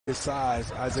His size,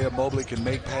 Isaiah Mobley can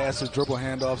make passes, dribble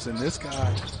handoffs, and this guy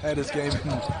had his game in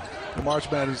the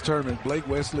March Madness tournament. Blake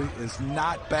Wesley is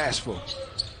not bashful.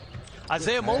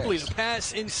 Isaiah Mobley, the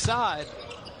pass inside.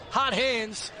 Hot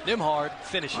hands. Nembhard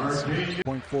finishes.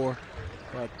 0.4.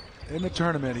 But in the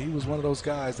tournament, he was one of those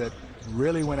guys that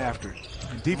really went after it.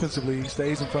 And defensively, he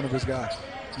stays in front of his guy.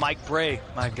 Mike Bray,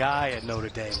 my guy at Notre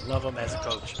Dame. Love him as a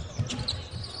coach.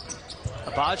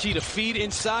 Abaji to feed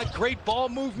inside. Great ball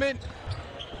movement.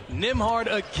 Nembhard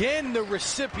again the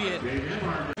recipient.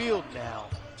 Field now.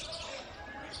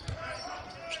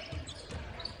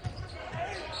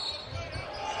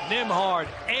 Nembhard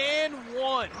and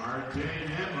one.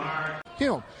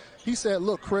 He said,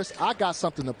 look, Chris, I got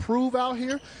something to prove out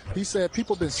here. He said,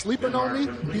 people been sleeping on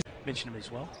me. Mention him as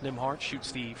well. Nembhard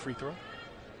shoots the free throw.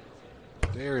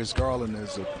 Darius Garland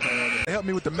is help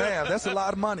me with the math. That's a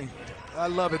lot of money. I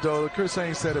love it, though. Chris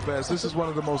Haynes said it best. This is one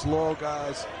of the most loyal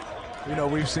guys,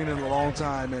 we've seen in a long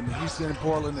time. And he's in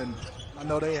Portland, and I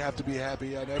know they have to be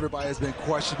happy. And everybody has been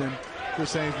questioning.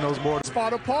 Chris Haynes knows more.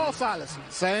 Father Paul Silas,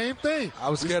 same thing. I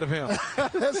was scared of him.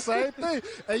 Same thing.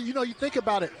 And, you think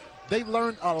about it. They've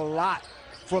learned a lot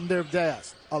from their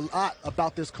dads, a lot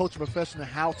about this coaching profession and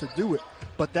how to do it.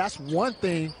 But that's one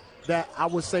thing that I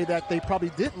would say that they probably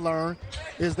didn't learn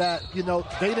is that, they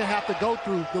didn't have to go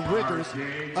through the rigors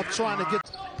of trying to get.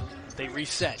 They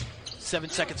reset. 7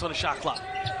 seconds on the shot clock.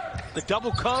 The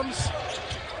double comes.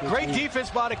 Great defense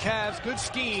by the Cavs. Good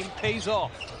scheme. Pays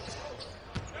off.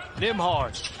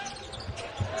 Nembhard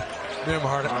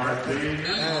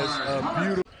has a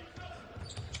beautiful.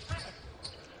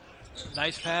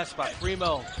 Nice pass by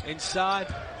Primo inside.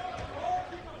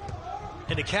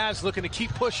 And the Cavs looking to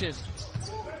keep pushing.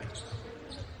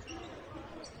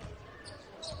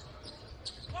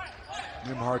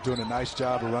 Nembhard doing a nice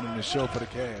job of running the show for the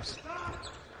Cavs.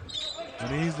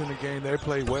 When he's in the game, they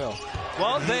play well.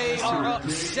 Well, they are up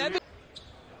 7.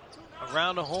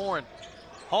 Around the horn.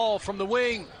 Hall from the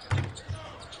wing.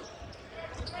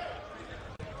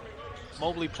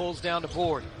 Mobley pulls down the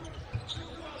board.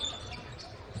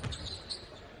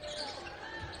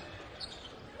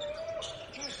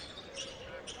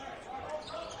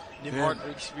 Nembhard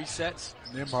resets.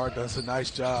 Nembhard does a nice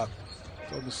job.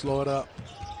 Told him to slow it up.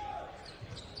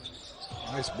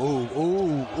 Nice move.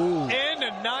 Ooh. And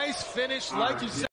a nice finish, like you said.